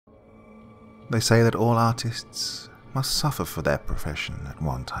They say that all artists must suffer for their profession at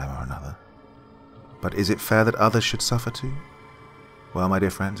one time or another. But is it fair that others should suffer too? Well, my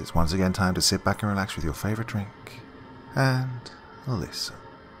dear friends, it's once again time to sit back and relax with your favorite drink and listen.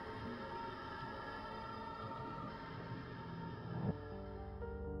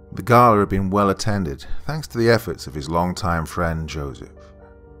 The gala had been well attended, thanks to the efforts of his longtime friend Joseph.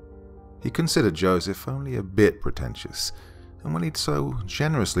 He considered Joseph only a bit pretentious, and when he'd so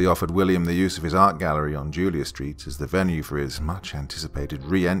generously offered William the use of his art gallery on Julia Street as the venue for his much-anticipated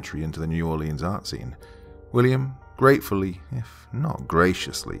re-entry into the New Orleans art scene, William gratefully, if not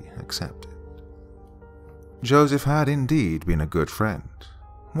graciously, accepted. Joseph had indeed been a good friend,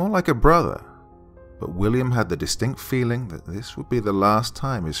 more like a brother, but William had the distinct feeling that this would be the last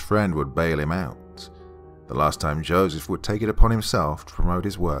time his friend would bail him out, the last time Joseph would take it upon himself to promote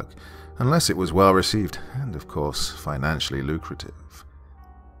his work, unless it was well received and, of course, financially lucrative.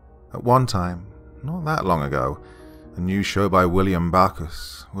 At one time, not that long ago, a new show by William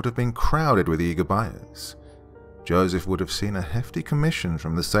Bacchus would have been crowded with eager buyers. Joseph would have seen a hefty commission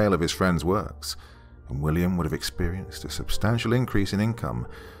from the sale of his friend's works, and William would have experienced a substantial increase in income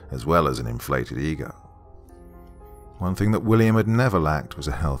as well as an inflated ego. One thing that William had never lacked was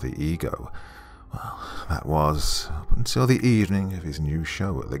a healthy ego. Well, that was up until the evening of his new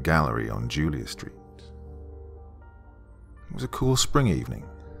show at the gallery on Julia Street. It was a cool spring evening,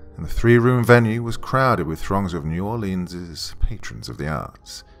 and the three-room venue was crowded with throngs of New Orleans' patrons of the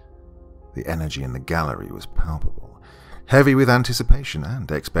arts. The energy in the gallery was palpable, heavy with anticipation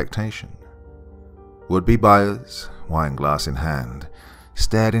and expectation. Would-be buyers, wine glass in hand,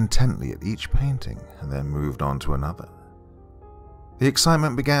 stared intently at each painting and then moved on to another. The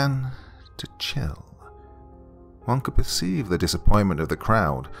excitement began to chill. One could perceive the disappointment of the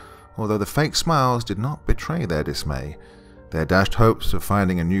crowd, although the fake smiles did not betray their dismay, their dashed hopes of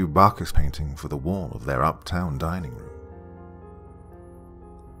finding a new Bacchus painting for the wall of their uptown dining room.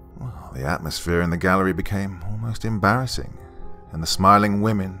 Well, the atmosphere in the gallery became almost embarrassing, and the smiling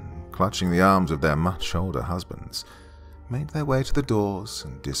women, clutching the arms of their much older husbands, made their way to the doors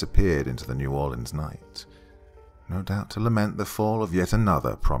and disappeared into the New Orleans night, no doubt to lament the fall of yet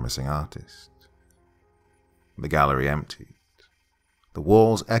another promising artist. The gallery emptied. The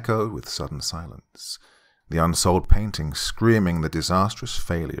walls echoed with sudden silence, the unsold paintings screaming the disastrous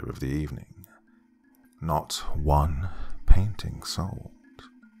failure of the evening. Not one painting sold.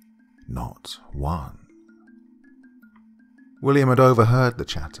 Not one. William had overheard the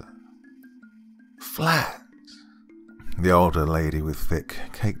chatter. Flat! The older lady with thick,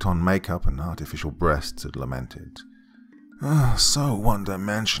 caked-on makeup and artificial breasts had lamented. Oh, so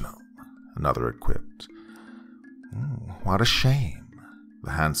one-dimensional, another had quipped. Oh, what a shame,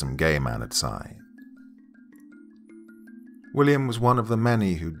 the handsome gay man had sighed. William was one of the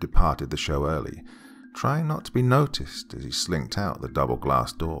many who'd departed the show early, trying not to be noticed as he slinked out the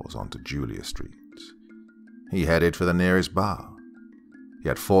double-glass doors onto Julia Street. He headed for the nearest bar. He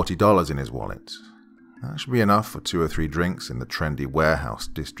had $40 in his wallet. That should be enough for 2 or 3 drinks in the trendy warehouse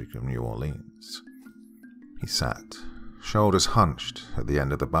district of New Orleans. He sat, shoulders hunched, at the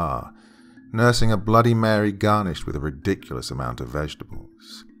end of the bar, nursing a Bloody Mary garnished with a ridiculous amount of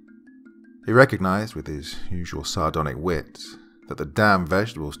vegetables. He recognized, with his usual sardonic wit, that the damn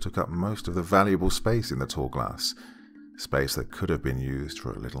vegetables took up most of the valuable space in the tall glass, space that could have been used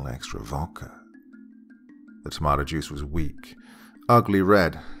for a little extra vodka. The tomato juice was weak, ugly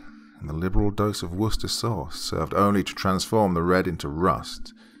red, and the liberal dose of Worcester sauce served only to transform the red into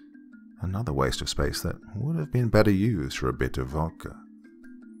rust, another waste of space that would have been better used for a bit of vodka.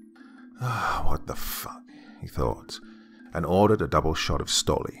 What the fuck, he thought, and ordered a double shot of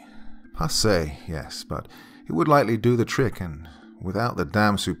Stoli. Passé, yes, but it would likely do the trick, and without the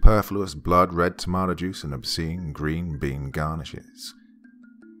damn superfluous blood-red tomato juice and obscene green bean garnishes.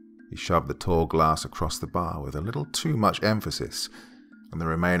 He shoved the tall glass across the bar with a little too much emphasis, and the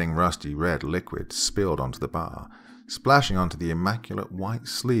remaining rusty red liquid spilled onto the bar, splashing onto the immaculate white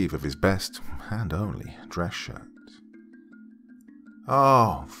sleeve of his best, and only, dress shirt.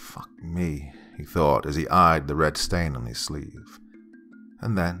 Oh, fuck me, he thought as he eyed the red stain on his sleeve.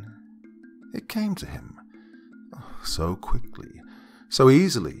 And then it came to him. So quickly, so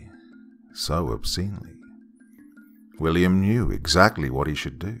easily, so obscenely. William knew exactly what he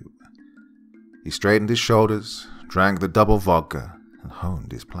should do. He straightened his shoulders, drank the double vodka, and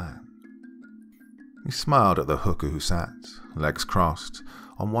honed his plan. He smiled at the hooker who sat, legs crossed,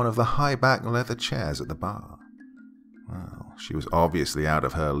 on one of the high-back leather chairs at the bar. Well, she was obviously out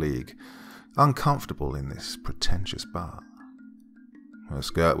of her league, uncomfortable in this pretentious bar. Her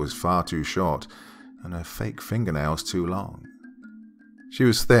skirt was far too short, and her fake fingernails too long. She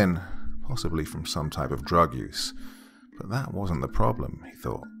was thin, possibly from some type of drug use, but that wasn't the problem, he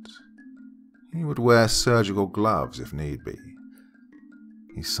thought. He would wear surgical gloves if need be.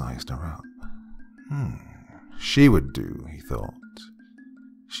 He sized her up. She would do, he thought.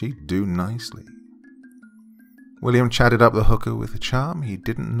 She'd do nicely. William chatted up the hooker with a charm he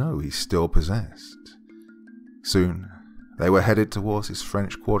didn't know he still possessed. Soon, they were headed towards his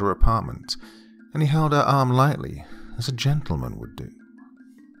French Quarter apartment, and he held her arm lightly, as a gentleman would do.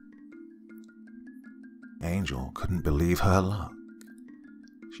 Angel couldn't believe her luck.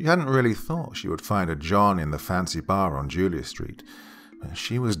 She hadn't really thought she would find a John in the fancy bar on Julia Street, but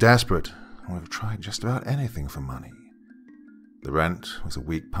she was desperate and would have tried just about anything for money. The rent was a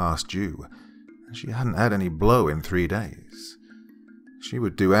week past due, and she hadn't had any blow in 3 days. She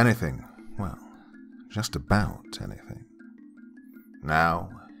would do anything, well, just about anything.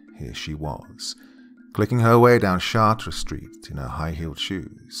 Now, here she was, clicking her way down Chartres Street in her high-heeled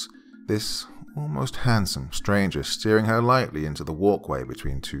shoes, this almost handsome stranger steering her lightly into the walkway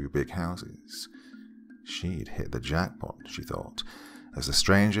between 2 big houses. She'd hit the jackpot, she thought, as the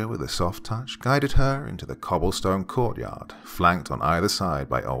stranger with a soft touch guided her into the cobblestone courtyard, flanked on either side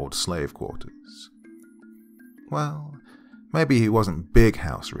by old slave quarters. Well, maybe he wasn't big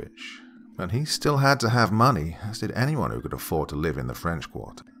house rich, but he still had to have money, as did anyone who could afford to live in the French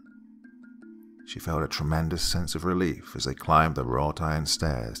Quarter. She felt a tremendous sense of relief as they climbed the wrought iron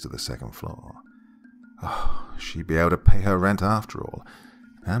stairs to the 2nd floor. Oh, she'd be able to pay her rent after all,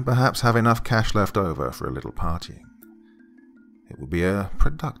 and perhaps have enough cash left over for a little partying. It would be a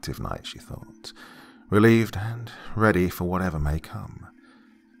productive night, she thought, relieved and ready for whatever may come.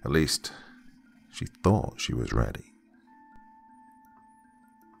 At least, she thought she was ready.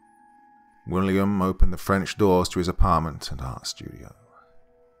 William opened the French doors to his apartment and art studio.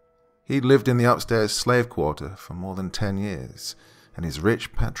 He'd lived in the upstairs slave quarter for more than 10 years, and his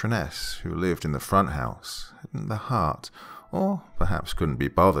rich patroness, who lived in the front house, hadn't the heart, or perhaps couldn't be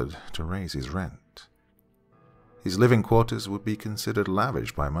bothered, to raise his rent. His living quarters would be considered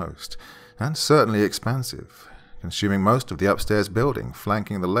lavish by most, and certainly expansive, consuming most of the upstairs building,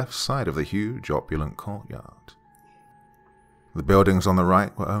 flanking the left side of the huge, opulent courtyard. The buildings on the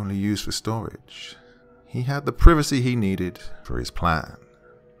right were only used for storage. He had the privacy he needed for his plan.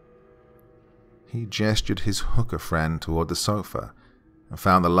 He gestured his hooker friend toward the sofa and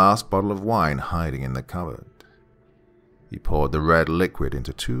found the last bottle of wine hiding in the cupboard. He poured the red liquid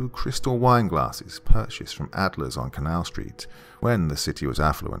into 2 crystal wine glasses purchased from Adler's on Canal Street when the city was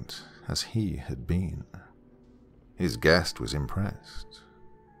affluent, as he had been. His guest was impressed.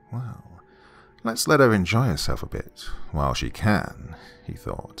 Well, let's let her enjoy herself a bit while she can, he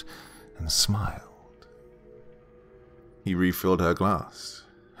thought, and smiled. He refilled her glass,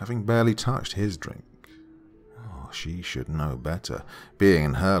 having barely touched his drink. Oh, she should know better, being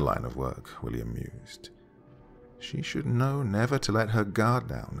in her line of work, William mused. She should know never to let her guard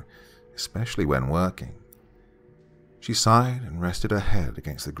down, especially when working. She sighed and rested her head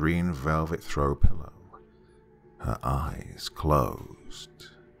against the green velvet throw pillow. Her eyes closed.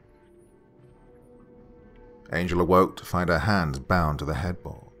 Angel awoke to find her hands bound to the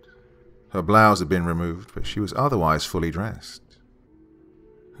headboard. Her blouse had been removed, but she was otherwise fully dressed.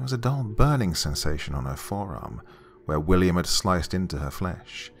 There was a dull burning sensation on her forearm, where William had sliced into her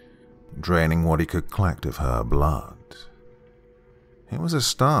flesh, draining what he could collect of her blood. It was a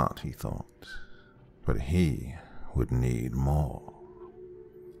start, he thought, but he would need more.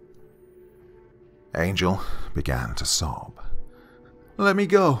 Angel began to sob. "Let me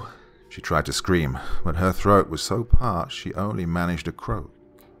go!" She tried to scream, but her throat was so parched she only managed to croak.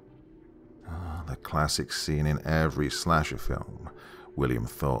 The classic scene in every slasher film, William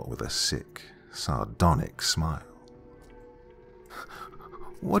thought with a sick, sardonic smile.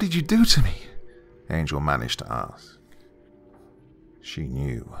 "What did you do to me?" Angel managed to ask. She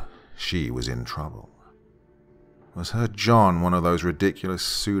knew she was in trouble. Was her John one of those ridiculous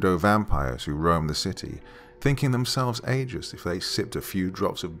pseudo-vampires who roam the city, thinking themselves ageist if they sipped a few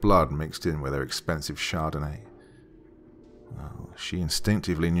drops of blood mixed in with their expensive Chardonnay? Well, she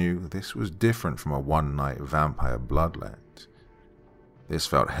instinctively knew this was different from a one-night vampire bloodlet. This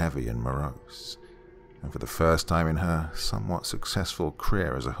felt heavy and morose, and for the first time in her somewhat successful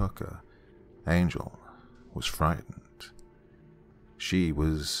career as a hooker, Angel was frightened. She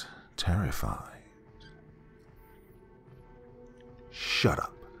was terrified. "Shut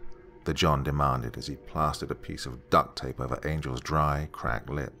up," the John demanded as he plastered a piece of duct tape over Angel's dry, cracked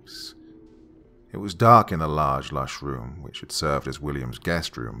lips. It was dark in the large, lush room, which had served as William's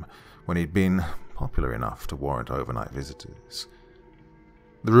guest room when he'd been popular enough to warrant overnight visitors.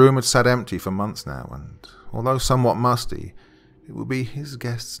 The room had sat empty for months now, and although somewhat musty, it would be his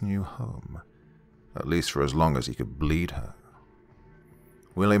guest's new home, at least for as long as he could bleed her.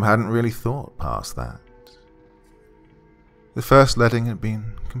 William hadn't really thought past that. The first letting had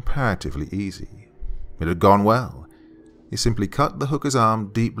been comparatively easy. It had gone well. He simply cut the hooker's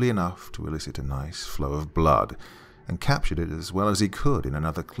arm deeply enough to elicit a nice flow of blood, and captured it as well as he could in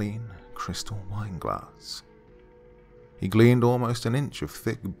another clean, crystal wine glass. He gleaned almost an inch of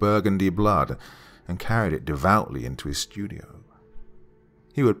thick burgundy blood and carried it devoutly into his studio.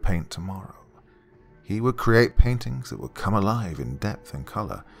 He would paint tomorrow. He would create paintings that would come alive in depth and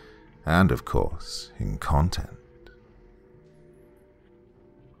color, and of course, in content.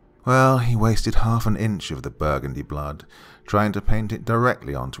 Well, he wasted half an inch of the burgundy blood trying to paint it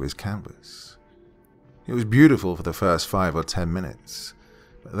directly onto his canvas. It was beautiful for the first 5 or 10 minutes,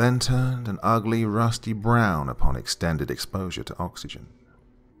 but then turned an ugly, rusty brown upon extended exposure to oxygen.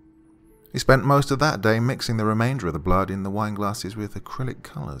 He spent most of that day mixing the remainder of the blood in the wine glasses with acrylic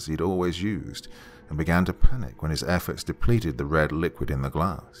colors he'd always used, and began to panic when his efforts depleted the red liquid in the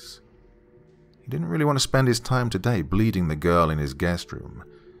glass. He didn't really want to spend his time today bleeding the girl in his guest room.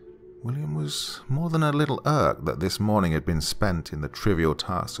 William was more than a little irked that this morning had been spent in the trivial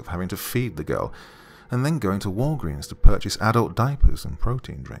task of having to feed the girl, and then going to Walgreens to purchase adult diapers and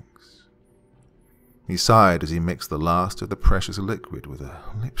protein drinks. He sighed as he mixed the last of the precious liquid with a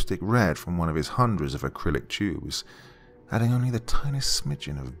lipstick red from one of his hundreds of acrylic tubes, adding only the tiniest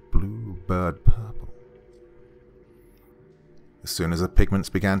smidgen of blue bird purple. As soon as the pigments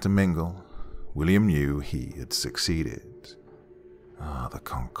began to mingle, William knew he had succeeded. The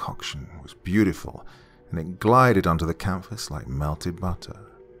concoction was beautiful, and it glided onto the canvas like melted butter.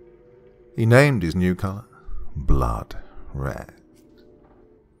 He named his new color Blood Red.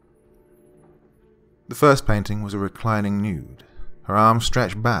 The first painting was a reclining nude, her arms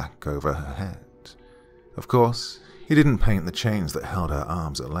stretched back over her head. Of course, he didn't paint the chains that held her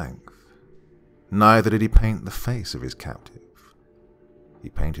arms at length. Neither did he paint the face of his captive. He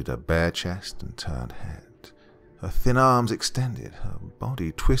painted her bare chest and turned head. Her thin arms extended, her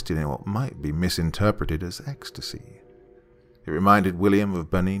body twisted in what might be misinterpreted as ecstasy. It reminded William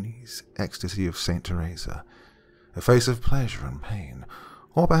of Bernini's Ecstasy of St. Teresa, a face of pleasure and pain,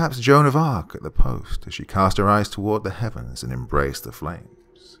 or perhaps Joan of Arc at the post as she cast her eyes toward the heavens and embraced the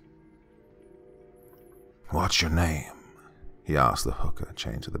flames. "What's your name?" he asked the hooker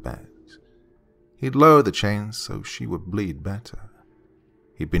chained to the bed. He'd lowered the chains so she would bleed better.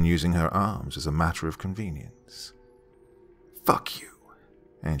 He'd been using her arms as a matter of convenience. "Fuck you,"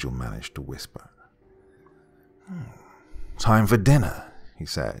 Angel managed to whisper. "Time for dinner," he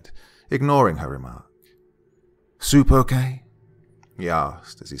said, ignoring her remark. "Soup okay?" he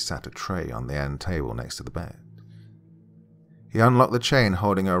asked as he sat a tray on the end table next to the bed. He unlocked the chain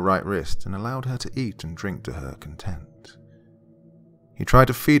holding her right wrist and allowed her to eat and drink to her content. He tried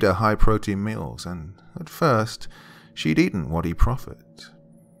to feed her high-protein meals, and at first she'd eaten what he proffered.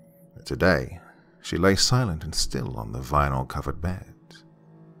 But today, she lay silent and still on the vinyl-covered bed.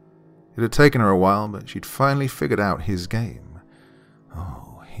 It had taken her a while, but she'd finally figured out his game.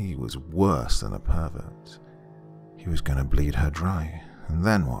 Oh, he was worse than a pervert. He was going to bleed her dry, and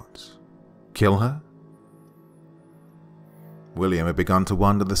then what? Kill her? William had begun to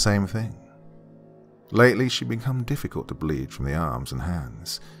wonder the same thing. Lately, she'd become difficult to bleed from the arms and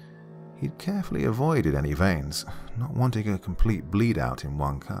hands. He'd carefully avoided any veins, not wanting a complete bleed out in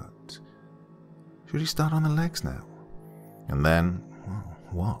one cut. Should he start on the legs now? And then, well,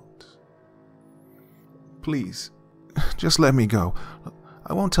 what? "Please, just let me go.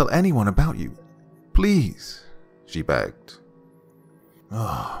 I won't tell anyone about you. Please," she begged.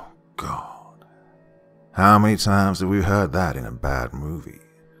 "Oh, God. How many times have we heard that in a bad movie?"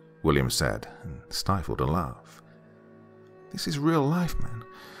 William said, and stifled a laugh. "This is real life, man.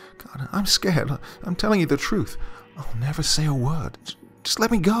 God, I'm scared. I'm telling you the truth. I'll never say a word. Just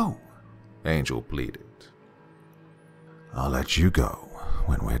let me go," Angel pleaded. "I'll let you go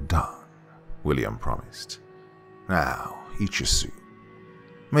when we're done," William promised. "Now, eat your soup.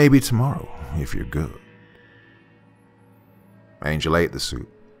 Maybe tomorrow, if you're good." Angel ate the soup.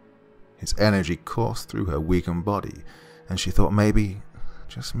 Its energy coursed through her weakened body, and she thought maybe,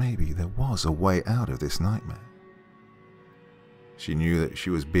 just maybe, there was a way out of this nightmare. She knew that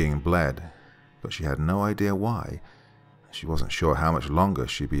she was being bled, but she had no idea why. She wasn't sure how much longer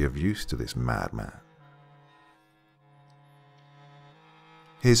she'd be of use to this madman.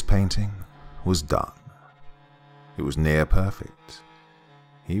 His painting was done. It was near perfect.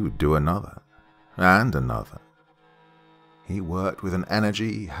 He would do another, and another. He worked with an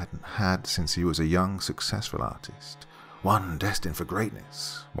energy he hadn't had since he was a young, successful artist. One destined for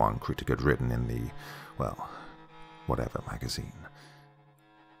greatness, one critic had written in the, well, whatever magazine.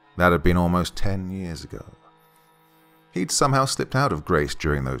 That had been almost 10 years ago. He'd somehow slipped out of grace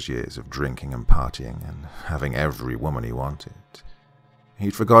during those years of drinking and partying and having every woman he wanted.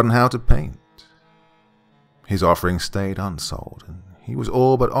 He'd forgotten how to paint. His offering stayed unsold, and he was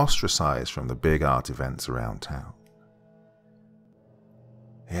all but ostracized from the big art events around town.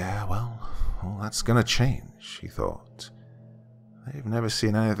 Yeah, well, all that's gonna change, he thought. They've never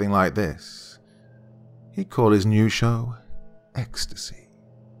seen anything like this. He'd call his new show Ecstasy.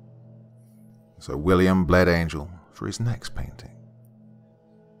 So William bled Angel for his next painting.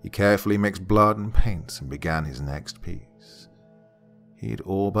 He carefully mixed blood and paints and began his next piece. He'd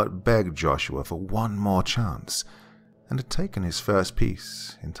all but begged Joshua for one more chance and had taken his first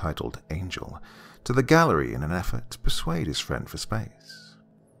piece, entitled Angel, to the gallery in an effort to persuade his friend for space.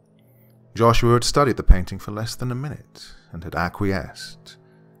 Joshua had studied the painting for less than a minute and had acquiesced.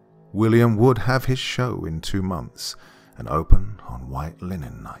 William would have his show in 2 months and open on white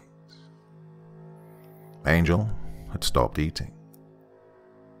linen night. Angel had stopped eating,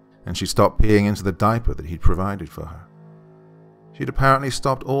 and she'd stopped peeing into the diaper that he'd provided for her. She'd apparently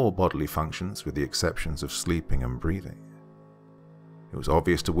stopped all bodily functions with the exceptions of sleeping and breathing. It was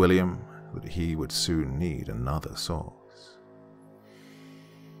obvious to William that he would soon need another source.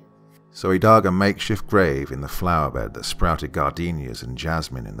 So he dug a makeshift grave in the flower bed that sprouted gardenias and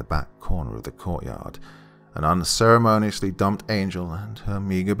jasmine in the back corner of the courtyard, and unceremoniously dumped Angel and her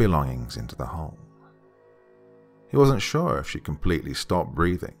meager belongings into the hole. He wasn't sure if she completely stopped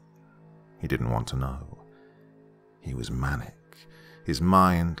breathing. He didn't want to know. He was manic, his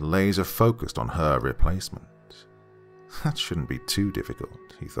mind laser-focused on her replacement. That shouldn't be too difficult,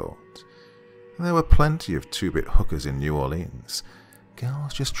 he thought. There were plenty of two-bit hookers in New Orleans,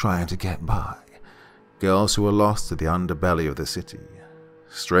 girls just trying to get by, girls who were lost to the underbelly of the city,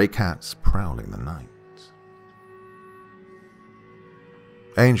 stray cats prowling the night.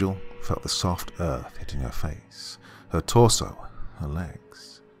 Angel felt the soft earth hitting her face, her torso, her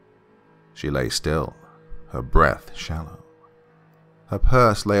legs. She lay still, her breath shallow. Her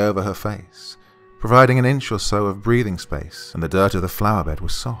purse lay over her face, providing an inch or so of breathing space, and the dirt of the flower bed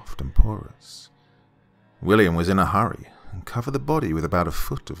was soft and porous. William was in a hurry and covered the body with about a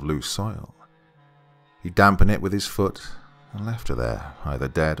foot of loose soil. He dampened it with his foot and left her there, either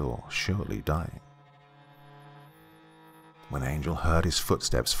dead or surely dying. When Angel heard his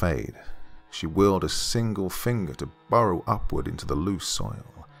footsteps fade, she willed a single finger to burrow upward into the loose soil.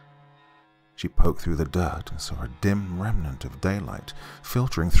 She poked through the dirt and saw a dim remnant of daylight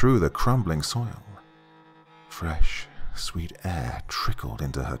filtering through the crumbling soil. Fresh, sweet air trickled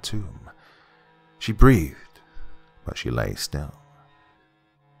into her tomb. She breathed, but she lay still.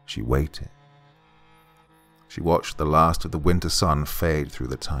 She waited. She watched the last of the winter sun fade through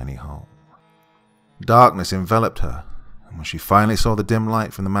the tiny hole. Darkness enveloped her, and when she finally saw the dim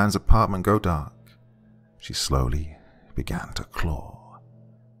light from the man's apartment go dark, she slowly began to claw.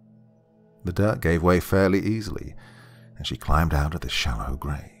 The dirt gave way fairly easily, and she climbed out of the shallow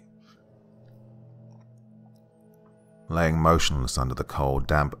grave. Laying motionless under the cold,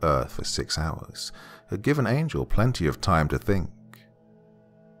 damp earth for 6 hours had given Angel plenty of time to think.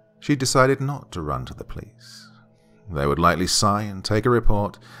 She decided not to run to the police. They would likely sigh and take a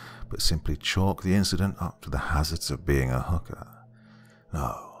report, but simply chalk the incident up to the hazards of being a hooker.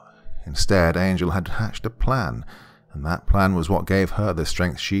 No, instead Angel had hatched a plan, and that plan was what gave her the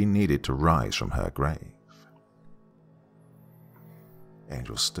strength she needed to rise from her grave.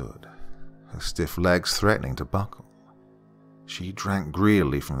 Angel stood, her stiff legs threatening to buckle. She drank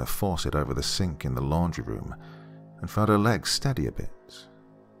greedily from the faucet over the sink in the laundry room and felt her legs steady a bit.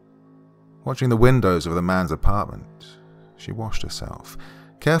 Watching the windows of the man's apartment, she washed herself,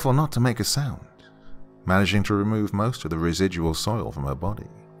 careful not to make a sound, managing to remove most of the residual soil from her body.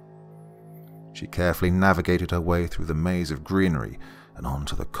 She carefully navigated her way through the maze of greenery and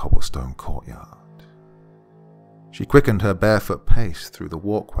onto the cobblestone courtyard. She quickened her barefoot pace through the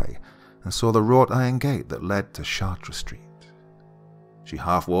walkway and saw the wrought iron gate that led to Chartres Street. She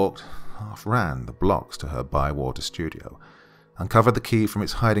half walked, half ran the blocks to her Bywater studio, uncovered the key from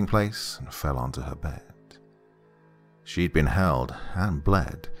its hiding place, and fell onto her bed. She'd been held and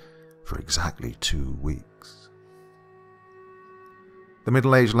bled for exactly 2 weeks. The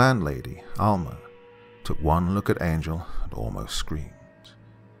middle-aged landlady, Alma, took one look at Angel and almost screamed.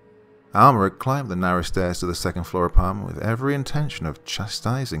 Alma had climbed the narrow stairs to the second-floor apartment with every intention of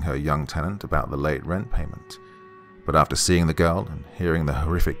chastising her young tenant about the late rent payment. But after seeing the girl and hearing the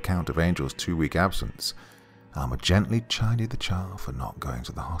horrific count of Angel's 2-week absence, Alma gently chided the child for not going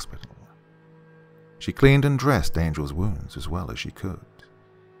to the hospital. She cleaned and dressed Angel's wounds as well as she could,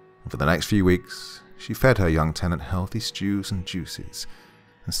 and for the next few weeks she fed her young tenant healthy stews and juices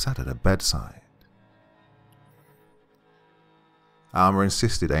and sat at her bedside. Alma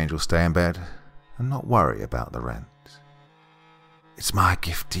insisted Angel stay in bed and not worry about the rent. "It's my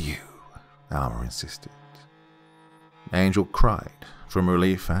gift to you," Alma insisted. Angel cried, from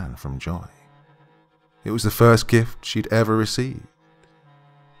relief and from joy. It was the first gift she'd ever received.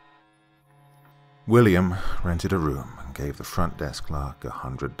 William rented a room and gave the front desk clerk a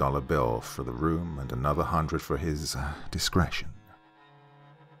 $100 bill for the room and another $100 for his discretion.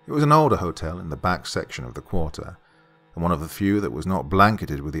 It was an older hotel in the back section of the quarter, and one of the few that was not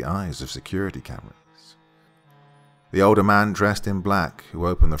blanketed with the eyes of security cameras. The older man dressed in black who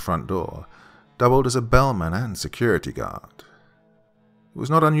opened the front door doubled as a bellman and security guard. It was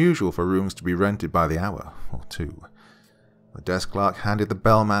not unusual for rooms to be rented by the hour or two. The desk clerk handed the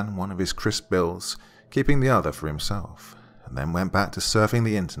bellman one of his crisp bills, keeping the other for himself, and then went back to surfing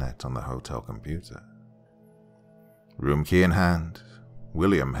the internet on the hotel computer. Room key in hand,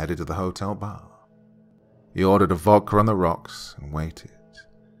 William headed to the hotel bar. He ordered a vodka on the rocks and waited.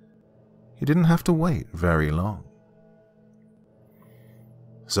 He didn't have to wait very long.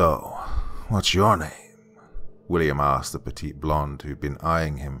 "So, what's your name?" William asked the petite blonde who'd been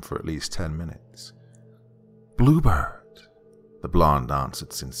eyeing him for at least 10 minutes. "Bluebird," the blonde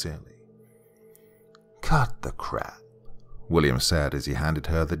answered sincerely. "Cut the crap," William said as he handed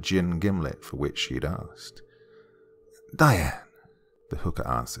her the gin gimlet for which she'd asked. "Diane," the hooker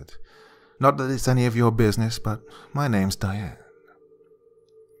answered. "Not that it's any of your business, but my name's Diane."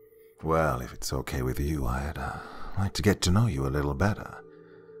 "Well, if it's okay with you, I'd like to get to know you a little better.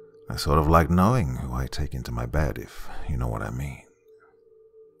 I sort of like knowing who I take into my bed, if you know what I mean."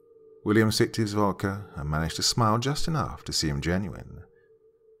 William sipped his vodka and managed to smile just enough to seem genuine.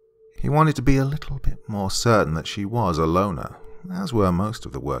 He wanted to be a little bit more certain that she was a loner, as were most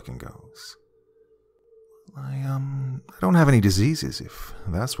of the working girls. I don't have any diseases, if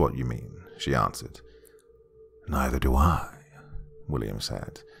that's what you mean," she answered. "Neither do I," William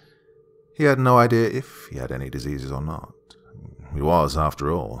said. He had no idea if he had any diseases or not. It was,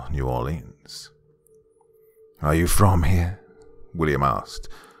 after all, New Orleans. "Are you from here?" William asked,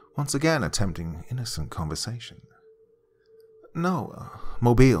 once again attempting innocent conversation. "No,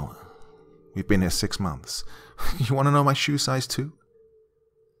 Mobile. We've been here 6 months. You want to know my shoe size too?"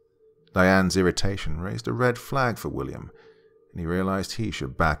 Diane's irritation raised a red flag for William, and he realized he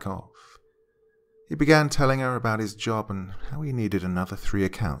should back off. He began telling her about his job and how he needed another 3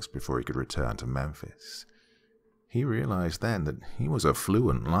 accounts before he could return to Memphis. He realized then that he was a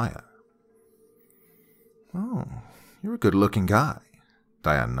fluent liar. "Oh, you're a good-looking guy,"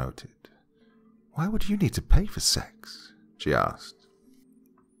 Diane noted. "Why would you need to pay for sex?" she asked.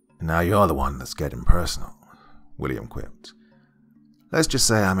 "Now you're the one that's getting personal," William quipped. "Let's just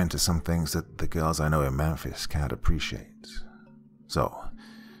say I'm into some things that the girls I know in Memphis can't appreciate. So,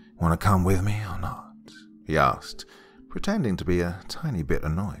 want to come with me or not?" he asked, pretending to be a tiny bit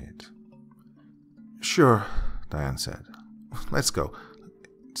annoyed. "Sure," Diane said. "Let's go.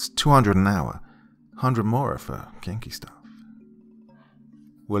 It's $200 an hour, 100 more for kinky stuff."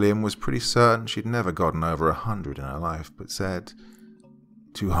 William was pretty certain she'd never gotten over 100 in her life, but said,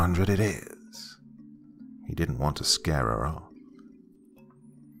 "200 it is." He didn't want to scare her off.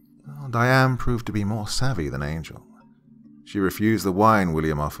 Well, Diane proved to be more savvy than Angel. She refused the wine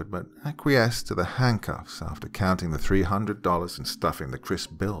William offered, but acquiesced to the handcuffs after counting the $300 and stuffing the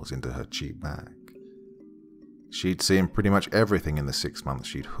crisp bills into her cheap bag. She'd seen pretty much everything in the 6 months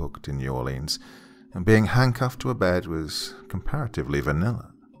she'd hooked in New Orleans, and being handcuffed to a bed was comparatively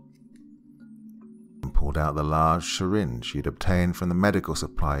vanilla. And pulled out the large syringe she'd obtained from the medical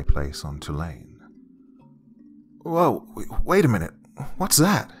supply place on Tulane. "Whoa, wait a minute. What's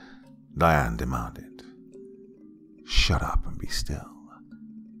that?" Diane demanded. "Shut up and be still.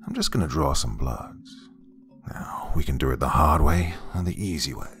 I'm just going to draw some blood. Now, we can do it the hard way and the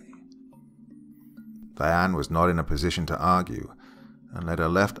easy way." Diane was not in a position to argue, and let her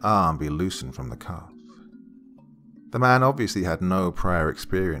left arm be loosened from the cuff. The man obviously had no prior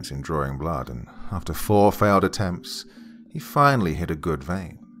experience in drawing blood, and after 4 failed attempts, he finally hit a good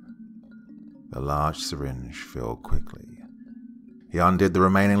vein. The large syringe filled quickly. He undid the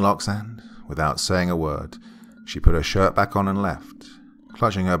remaining locks and, without saying a word, she put her shirt back on and left,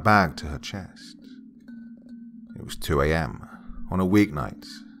 clutching her bag to her chest. It was 2 a.m. on a weeknight,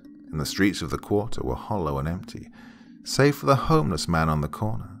 and the streets of the quarter were hollow and empty, save for the homeless man on the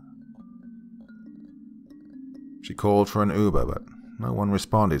corner. She called for an Uber, but no one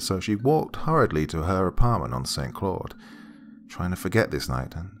responded, so she walked hurriedly to her apartment on St. Claude, trying to forget this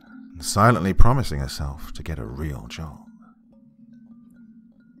night and silently promising herself to get a real job.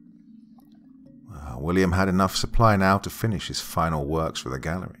 William had enough supply now to finish his final works for the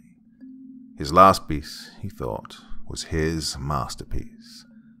gallery. His last piece, he thought, was his masterpiece.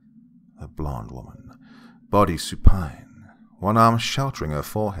 A blonde woman, body supine, one arm sheltering her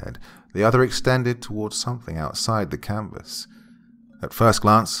forehead, the other extended towards something outside the canvas. At first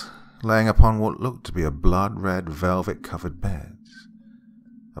glance, laying upon what looked to be a blood-red velvet-covered bed.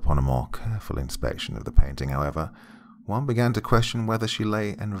 Upon a more careful inspection of the painting, however, one began to question whether she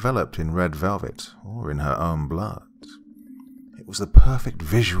lay enveloped in red velvet or in her own blood. It was the perfect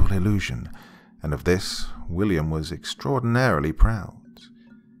visual illusion, and of this William was extraordinarily proud.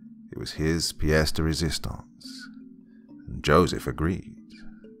 It was his pièce de résistance, and Joseph agreed.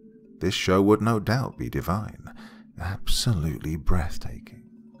 This show would no doubt be divine, absolutely breathtaking.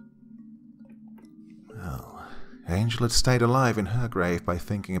 Well, Angel had stayed alive in her grave by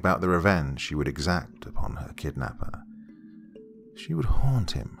thinking about the revenge she would exact upon her kidnapper. She would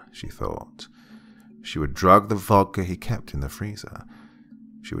haunt him, she thought. She would drug the vodka he kept in the freezer.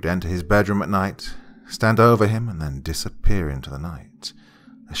 She would enter his bedroom at night, stand over him, and then disappear into the night.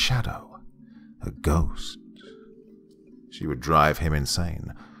 A shadow, a ghost. She would drive him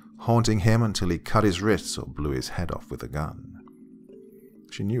insane, haunting him until he cut his wrists or blew his head off with a gun.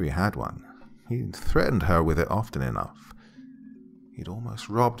 She knew he had one. He'd threatened her with it often enough. He'd almost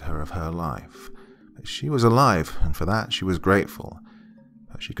robbed her of her life. But she was alive, and for that she was grateful.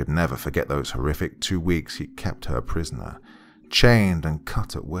 But she could never forget those horrific 2 weeks he kept her prisoner, chained and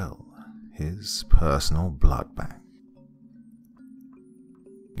cut at will, his personal blood bank.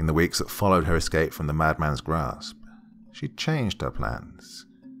 In the weeks that followed her escape from the madman's grasp, she changed her plans.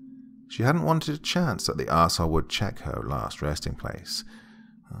 She hadn't wanted a chance that the arsehole would check her last resting place.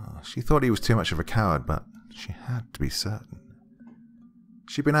 She thought he was too much of a coward, but she had to be certain.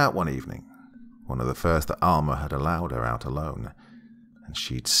 She'd been out one evening, one of the first that Alma had allowed her out alone, and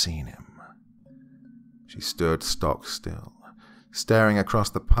she'd seen him. She stood stock still, staring across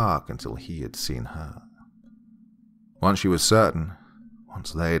the park until he had seen her. Once she was certain,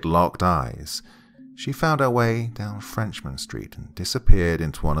 once they'd locked eyes, she found her way down Frenchman Street and disappeared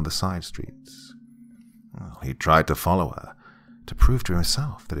into one of the side streets. Well, he tried to follow her, to prove to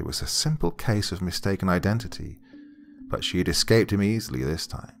himself that it was a simple case of mistaken identity, but she had escaped him easily this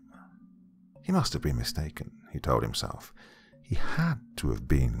time. He must have been mistaken, he told himself. He had to have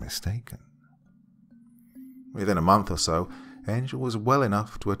been mistaken. Within a month or so, Angel was well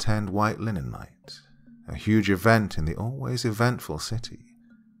enough to attend White Linen Night, a huge event in the always eventful city.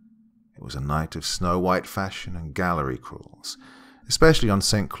 It was a night of snow-white fashion and gallery crawls, especially on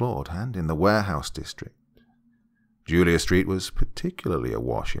St. Claude and in the warehouse district. Julia Street was particularly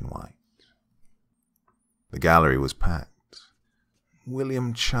awash in white. The gallery was packed.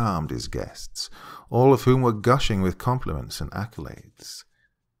 William charmed his guests, all of whom were gushing with compliments and accolades.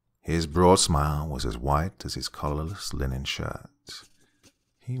 His broad smile was as white as his collarless linen shirt.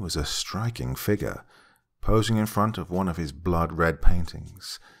 He was a striking figure, posing in front of one of his blood-red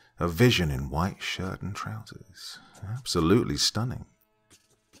paintings, a vision in white shirt and trousers, absolutely stunning.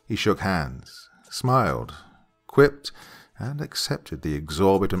 He shook hands, smiled, quipped, and accepted the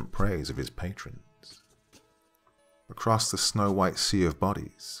exorbitant praise of his patrons. Across the snow-white sea of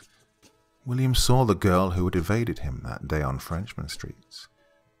bodies, William saw the girl who had evaded him that day on Frenchman Street.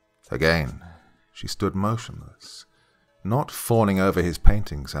 Again, she stood motionless, not fawning over his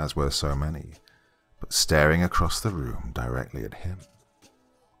paintings as were so many, but staring across the room directly at him.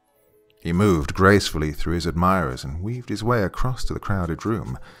 He moved gracefully through his admirers and weaved his way across to the crowded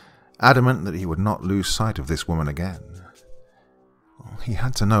room, adamant that he would not lose sight of this woman again. He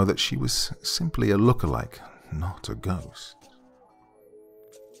had to know that she was simply a look-alike, not a ghost.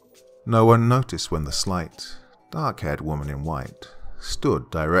 No one noticed when the slight, dark-haired woman in white stood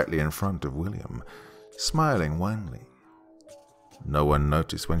directly in front of William, smiling wanly. No one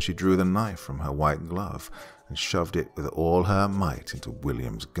noticed when she drew the knife from her white glove and shoved it with all her might into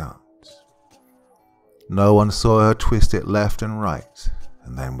William's gut. No one saw her twist it left and right,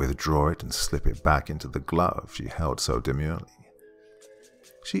 and then withdraw it and slip it back into the glove she held so demurely.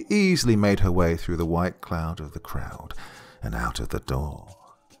 She easily made her way through the white cloud of the crowd and out of the door.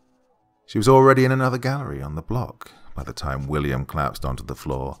 She was already in another gallery on the block by the time William collapsed onto the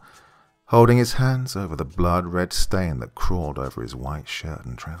floor, holding his hands over the blood-red stain that crawled over his white shirt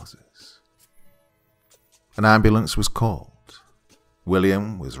and trousers. An ambulance was called.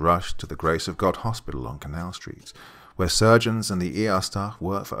 William was rushed to the Grace of God Hospital on Canal Street, where surgeons and the ER staff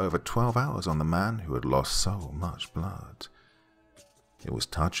worked for over 12 hours on the man who had lost so much blood. It was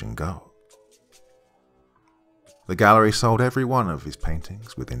touch and go. The gallery sold every one of his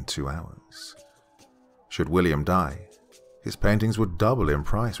paintings within 2 hours. Should William die, his paintings would double in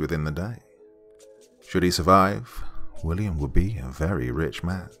price within the day. Should he survive, William would be a very rich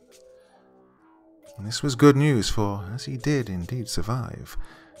man. And this was good news, for as he did indeed survive,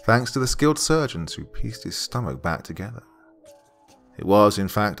 thanks to the skilled surgeons who pieced his stomach back together. It was, in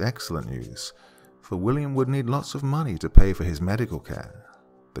fact, excellent news, for William would need lots of money to pay for his medical care,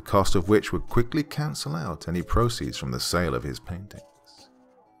 the cost of which would quickly cancel out any proceeds from the sale of his paintings.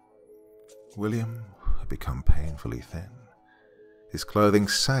 William had become painfully thin. His clothing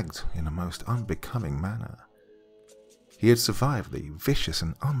sagged in a most unbecoming manner. He had survived the vicious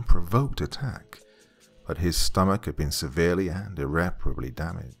and unprovoked attack, but his stomach had been severely and irreparably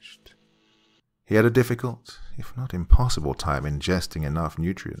damaged. He had a difficult, if not impossible, time ingesting enough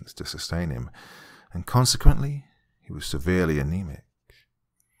nutrients to sustain him, and consequently he was severely anemic.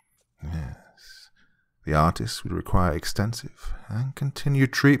 Yes, the artist would require extensive and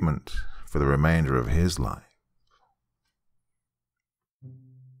continued treatment for the remainder of his life.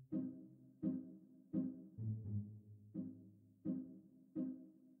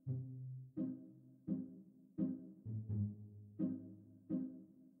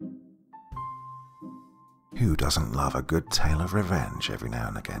 Who doesn't love a good tale of revenge every now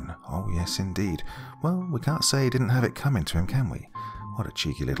and again? Oh yes, indeed. Well, we can't say he didn't have it coming to him, can we? What a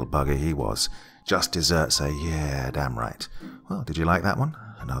cheeky little bugger he was. Just deserts a yeah, damn right. Well, did you like that one?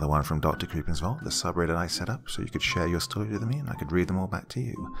 Another one from Dr. Creepen's Vault, the subreddit I set up so you could share your stories with me and I could read them all back to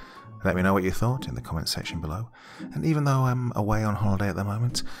you. Let me know what you thought in the comments section below. And even though I'm away on holiday at the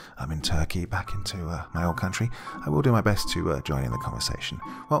moment, I'm in Turkey, back into my old country, I will do my best to join in the conversation.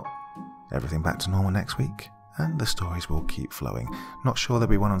 Well, everything back to normal next week, and the stories will keep flowing. Not sure there'll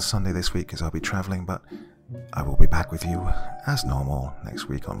be one on Sunday this week as I'll be travelling, but I will be back with you as normal next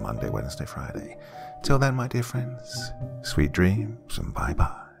week on Monday, Wednesday, Friday. Till then, my dear friends, sweet dreams and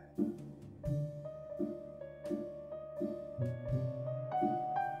bye-bye.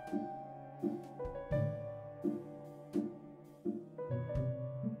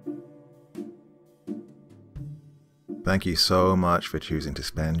 Thank you so much for choosing to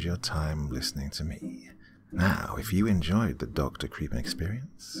spend your time listening to me. Now, if you enjoyed the Dr. Creepen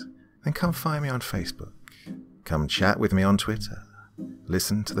experience, then come find me on Facebook. Come chat with me on Twitter.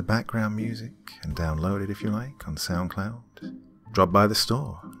 Listen to the background music and download it if you like on SoundCloud. Drop by the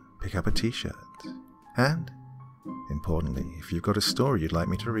store, pick up a t-shirt. And, importantly, if you've got a story you'd like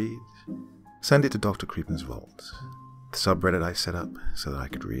me to read, send it to Dr. Creepen's Vault, the subreddit I set up so that I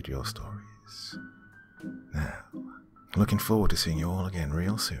could read your stories. Now, looking forward to seeing you all again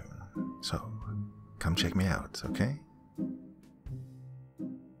real soon, so come check me out, okay?